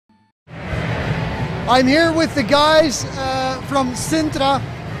I'm here with the guys from Sintra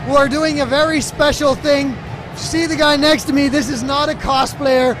who are doing a very special thing. See the guy next to me, this is not a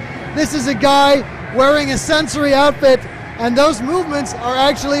cosplayer, this is a guy wearing a sensory outfit, and those movements are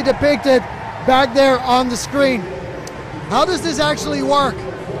actually depicted back there on the screen. How does this actually work?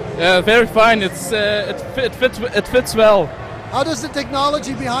 Very fine, it fits well. How does the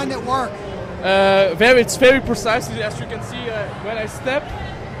technology behind it work? It's very precisely, as you can see when I step.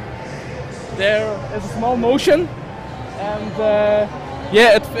 There is a small motion, and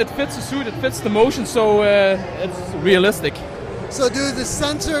yeah, it fits the suit, it fits the motion, so it's realistic. So do the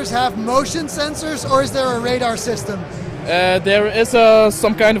sensors have motion sensors, or is there a radar system? There is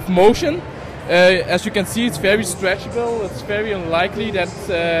some kind of motion. As you can see, it's very stretchable. It's very unlikely that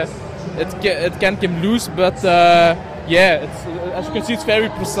it can come loose, but yeah, as you can see, it's very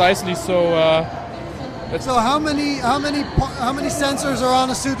precisely. So. So how many sensors are on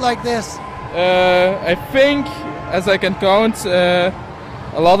a suit like this? I think, as I can count, a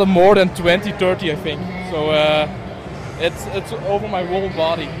lot of more than 20, 30, I think. So it's over my whole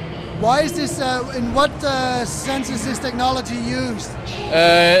body. Why is this, in what sense is this technology used?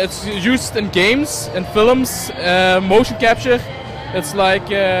 It's used in games, in films, motion capture. It's like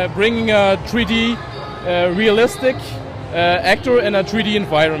bringing a 3D realistic actor in a 3D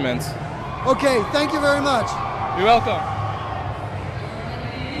environment. Okay, thank you very much. You're welcome.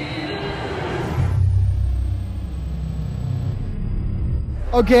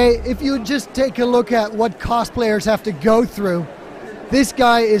 Okay, if you just take a look at what cosplayers have to go through, this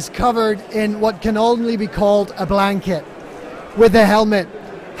guy is covered in what can only be called a blanket with a helmet.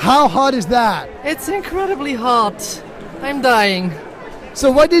 How hot is that? It's incredibly hot. I'm dying. So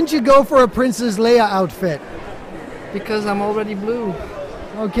why didn't you go for a Princess Leia outfit? Because I'm already blue.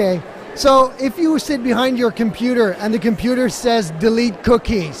 Okay, so if you sit behind your computer and the computer says delete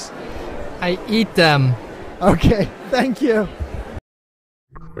cookies. I eat them. Okay, thank you.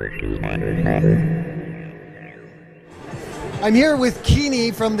 I'm here with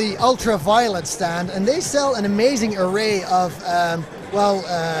Kini from the Ultraviolet stand, and they sell an amazing array of,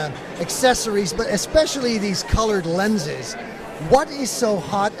 accessories, but especially these colored lenses. What is so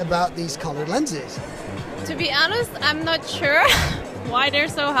hot about these colored lenses? To be honest, I'm not sure why they're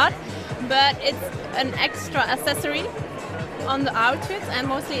so hot, but it's an extra accessory on the outfits, and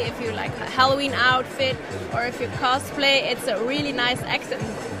mostly if you like a Halloween outfit or if you cosplay, it's a really nice accent,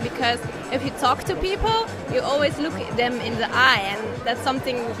 because if you talk to people, you always look them in the eye, and that's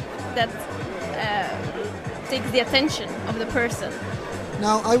something that takes the attention of the person.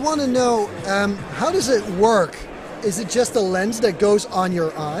 Now I want to know, how does it work? Is it just a lens that goes on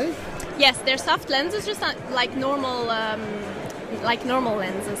your eye? Yes, they're soft lenses, just like normal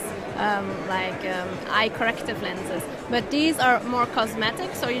lenses. Eye corrective lenses, but these are more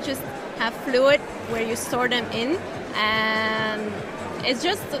cosmetic, so you just have fluid where you store them in, and it's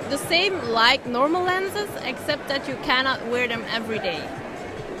just the same like normal lenses, except that you cannot wear them every day.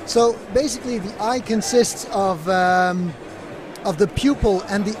 So basically the eye consists of the pupil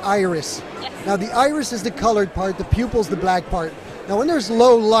and the iris. Yes. Now the iris is the colored part, the pupil's the black part. Now when there's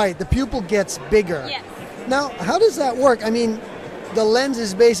low light, the pupil gets bigger. Yes. Now how does that work? I mean, the lens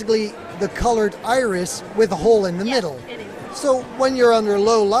is basically the colored iris with a hole in the middle. It is. So when you're under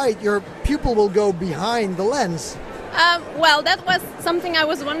low light, your pupil will go behind the lens. Well, that was something I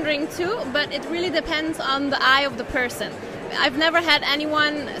was wondering too, but it really depends on the eye of the person. I've never had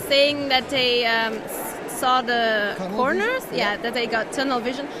anyone saying that they saw the Tunnel corners, vision? yeah, that they got tunnel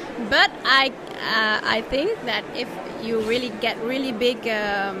vision. But I think that if you really get really big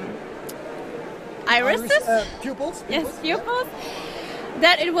irises, pupils? yes, pupils,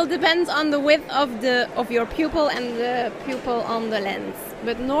 that it will depend on the width of your pupil and the pupil on the lens.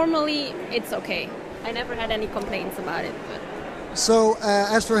 But normally it's okay. I never had any complaints about it. But. So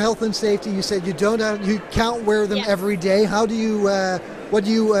as for health and safety, you said you can't wear them Yes. every day. How do you what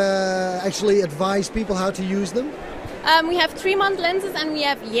do you actually advise people how to use them? We have 3-month lenses and we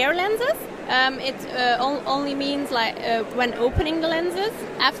have year lenses. It only means like when opening the lenses,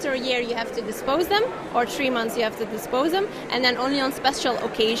 after a year you have to dispose them, or 3 months you have to dispose them, and then only on special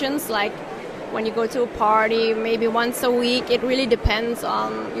occasions like when you go to a party, maybe once a week. It really depends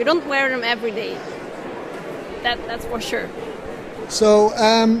on, you don't wear them every day. That's for sure. So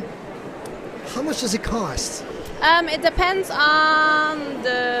how much does it cost? It depends on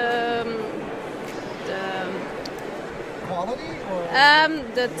the Quality?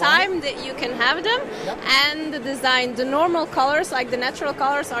 the time that you can have them, Yep. and the design. The normal colors, like the natural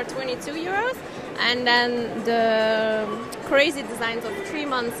colors, are 22 euros, and then the crazy designs of 3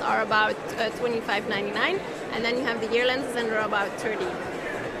 months are about 25.99, and then you have the year lenses and they're about 30.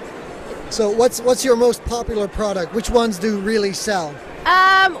 So what's your most popular product? Which ones do really sell?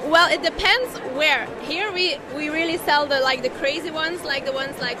 Well, it depends where. Here we really sell the crazy ones, like the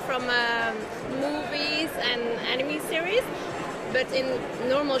ones like from movies and anime series. But in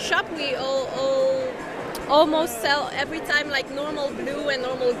normal shop, we almost sell every time like normal blue and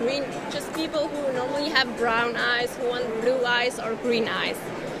normal green. Just people who normally have brown eyes, who want blue eyes or green eyes.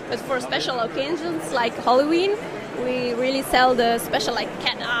 But for special occasions like Halloween, we really sell the special like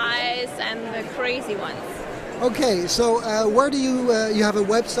cat eyes and the crazy ones. Okay, so where do you have a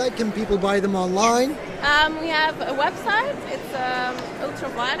website? Can people buy them online? We have a website. It's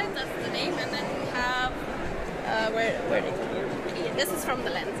Ultraviolet. That's the name, and then we have this is from the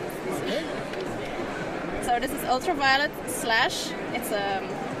lenses. So this is Ultraviolet / it's a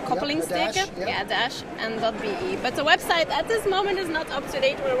coupling sticker, dash and .be. But the website at this moment is not up to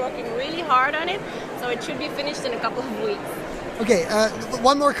date. We're working really hard on it, so it should be finished in a couple of weeks. Okay,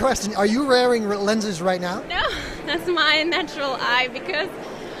 one more question. Are you wearing lenses right now? No, that's my natural eye because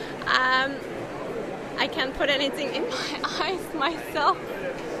I can't put anything in my eyes myself.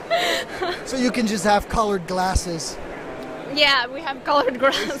 So you can just have colored glasses. Yeah, we have colored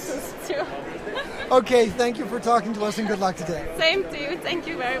glasses too. Okay, thank you for talking to us and good luck today. Same to you, thank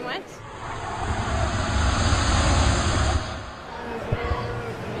you very much.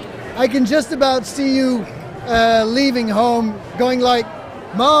 I can just about see you leaving home going like,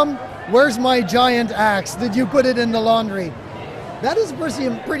 Mom, where's my giant axe? Did you put it in the laundry? That is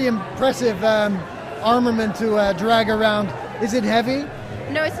pretty impressive armament to drag around. Is it heavy?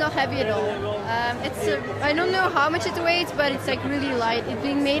 No, it's not heavy at all. I don't know how much it weighs, but it's like really light. It's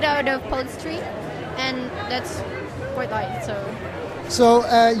being made out of polystyrene, and that's quite light. So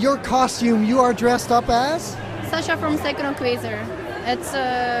your costume, you are dressed up as? Sasha from Second on Quasar. It's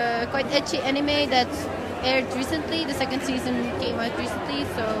a quite ecchi anime that aired recently. The second season came out recently,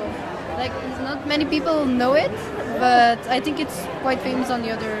 so like not many people know it, but I think it's quite famous on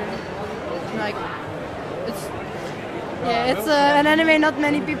the other like. It's an anime not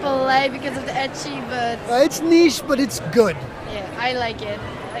many people like because of the ecchi, but it's niche, but it's good. Yeah, I like it.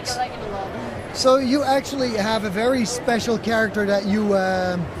 I like it a lot. So you actually have a very special character that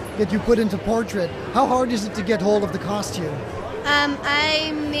you put into portrait. How hard is it to get hold of the costume?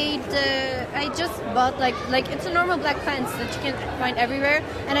 I just bought like it's a normal black pants that you can find everywhere,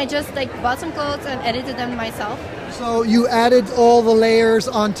 and I just like bought some clothes and edited them myself. So you added all the layers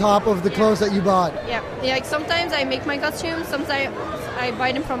on top of the clothes that you bought? Yeah, like sometimes I make my costumes, sometimes I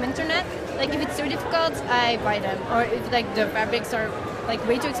buy them from internet. Like if it's too difficult, I buy them. Or if like the fabrics are like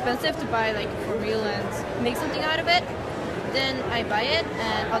way too expensive to buy like for real and make something out of it, then I buy it,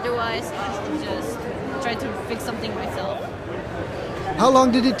 and otherwise I'll just try to fix something myself. How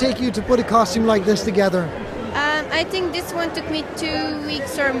long did it take you to put a costume like this together? I think this one took me 2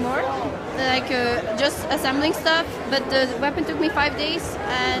 weeks or more, like just assembling stuff, but the weapon took me 5 days.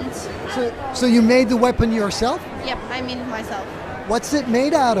 And So you made the weapon yourself? Yep, I made it myself. What's it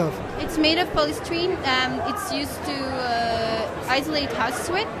made out of? It's made of polystyrene. It's used to isolate house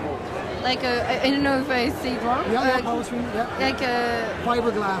sweat. Like I don't know if I say it wrong. Yeah, polystyrene. Yeah. Like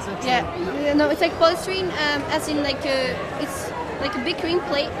fiberglass. Yeah, no, it's like polystyrene, as in like it's like a big green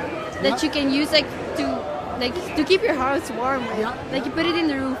plate that you can use like to keep your house warm with. Yeah. Like you put it in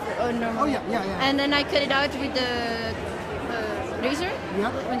the roof normally. Oh yeah. And then I cut it out with the razor,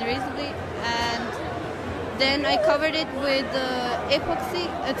 with the razor blade, and then I covered it with epoxy.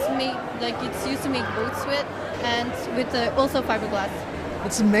 It's used to make boats with, and with also fiberglass.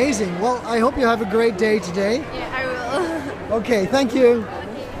 It's amazing. Well, I hope you have a great day today. Yeah, I will. Okay, thank you.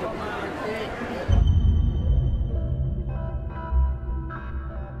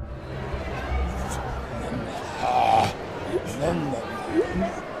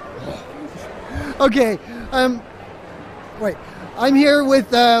 Okay, wait. I'm here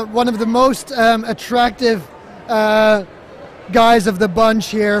with one of the most attractive guys of the bunch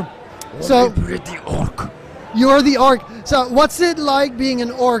here. So, pretty orc. You're the orc. So, what's it like being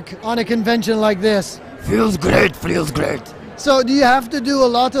an orc on a convention like this? Feels great. So, do you have to do a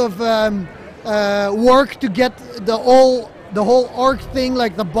lot of work to get the whole orc thing,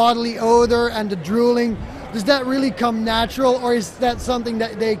 like the bodily odor and the drooling? Does that really come natural, or is that something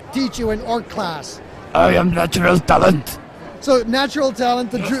that they teach you in orc class? I am natural talent. So natural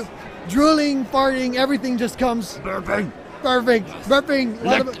talent, the drooling, farting, everything just comes. Burping. Perfect. Burping.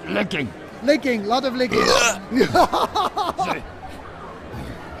 Licking. Licking. Lot of licking.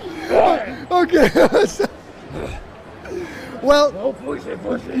 Okay. Well. Oh, pussy.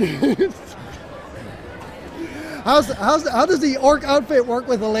 How does the orc outfit work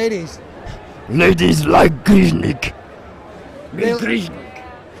with the ladies? Ladies like Grishnik.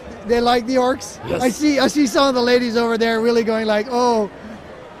 They like the orcs? Yes. I see some of the ladies over there really going like, oh.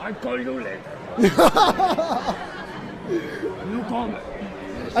 I call you later. You call me.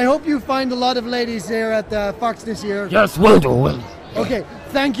 I hope you find a lot of ladies here at the F.A.C.T.S this year. Yes, will do, will. Okay,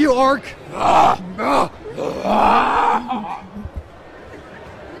 thank you, orc.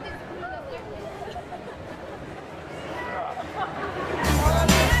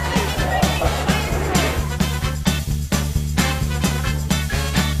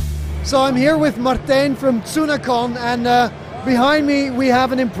 So I'm here with Martijn from Tsunacon, and behind me we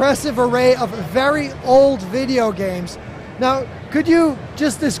have an impressive array of very old video games. Now, could you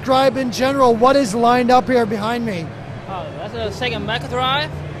just describe in general what is lined up here behind me? Oh, that's a Sega Mega Drive,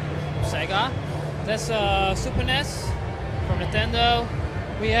 Sega. That's a Super NES from Nintendo.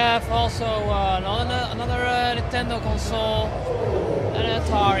 We have also another Nintendo console and an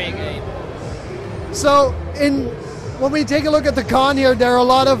Atari game. So, when we take a look at the con here, there are a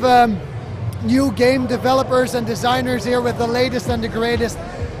lot of new game developers and designers here with the latest and the greatest,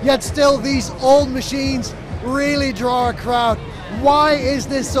 yet still these old machines really draw a crowd. Why is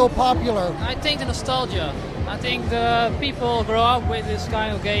this so popular? I think the nostalgia. I think the people grow up with this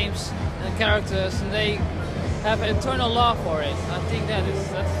kind of games and characters, and they have an eternal love for it. I think that's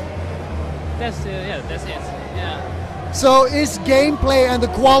it. Yeah. So is gameplay and the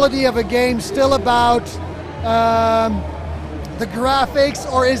quality of a game still about the graphics,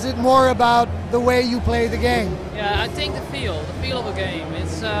 or is it more about the way you play the game? Yeah, I think the feel of a game.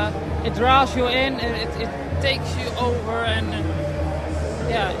 It draws you in, and it takes you over, and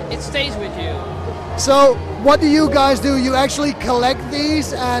it stays with you. So what do you guys do? You actually collect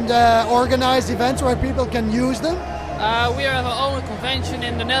these and organize events where people can use them? We have our own convention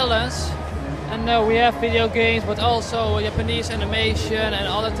in the Netherlands, and we have video games, but also Japanese animation and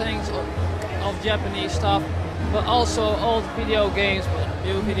other things of Japanese stuff, but also old video games,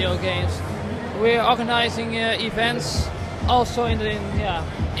 new video games. We're organizing events also in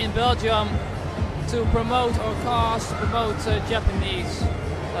Belgium to promote our cars, to promote Japanese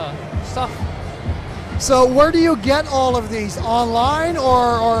stuff. So where do you get all of these? Online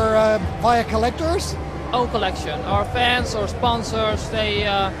or via collectors? Own collection. Our fans or sponsors, they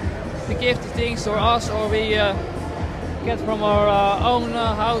give the things to us, or we get from our own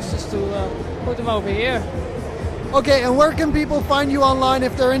houses to put them over here. Okay, and where can people find you online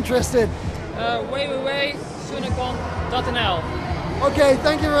if they're interested? www.sunacon.nl. Okay,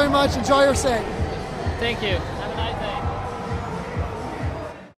 thank you very much. Enjoy your stay. Thank you. Have a nice day.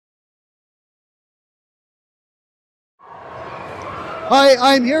 Hi,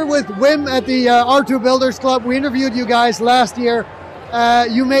 I'm here with Wim at the R2 Builders Club. We interviewed you guys last year.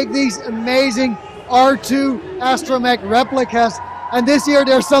 You make these amazing R2 Astromech replicas, and this year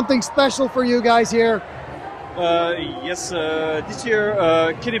there's something special for you guys here. Yes, this year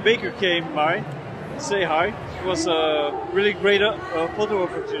Kenny Baker came by to say hi. It was a really great photo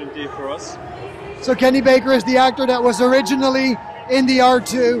opportunity for us. So Kenny Baker is the actor that was originally in the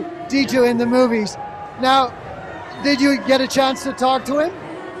R2-D2 in the movies. Now, did you get a chance to talk to him?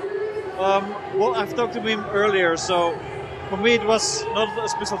 Well, I've talked to him earlier, so for me it was not a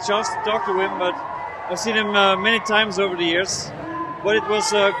special chance to talk to him, but I've seen him many times over the years. But it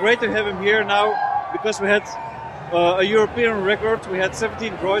was great to have him here now, because we had a European record. We had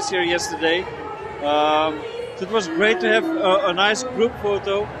 17 droids here yesterday. So it was great to have a nice group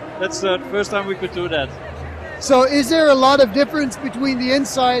photo. That's the first time we could do that. So is there a lot of difference between the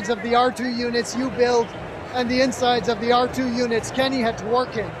insides of the R2 units you build and the insides of the R2 units Kenny had to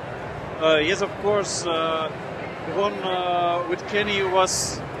work in? Yes, of course. The one with Kenny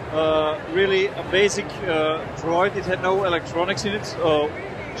was really a basic droid. It had no electronics in it,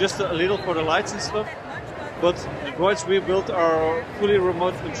 just a little for the lights and stuff. But the droids we built are fully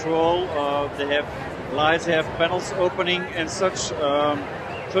remote control. They have lights, they have panels opening and such.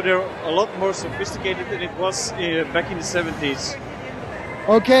 So they're a lot more sophisticated than it was back in the 70s.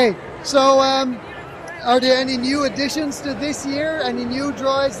 Okay, so are there any new additions to this year? Any new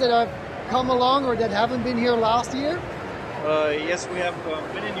droids that have come along or that haven't been here last year? Yes, we have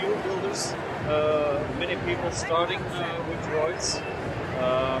many new builders, many people starting with droids.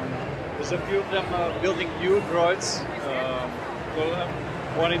 There's a few of them building new droids.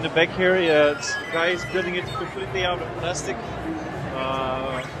 One in the back here, the guy is building it completely out of plastic.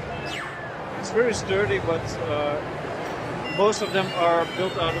 It's very sturdy, but most of them are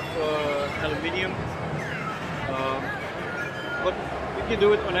built out of aluminium. But we can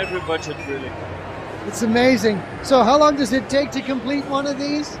do it on every budget, really. It's amazing. So how long does it take to complete one of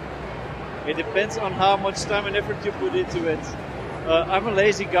these? It depends on how much time and effort you put into it. I'm a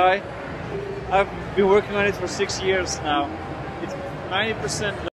lazy guy. I've been working on it for 6 years now. It's 90%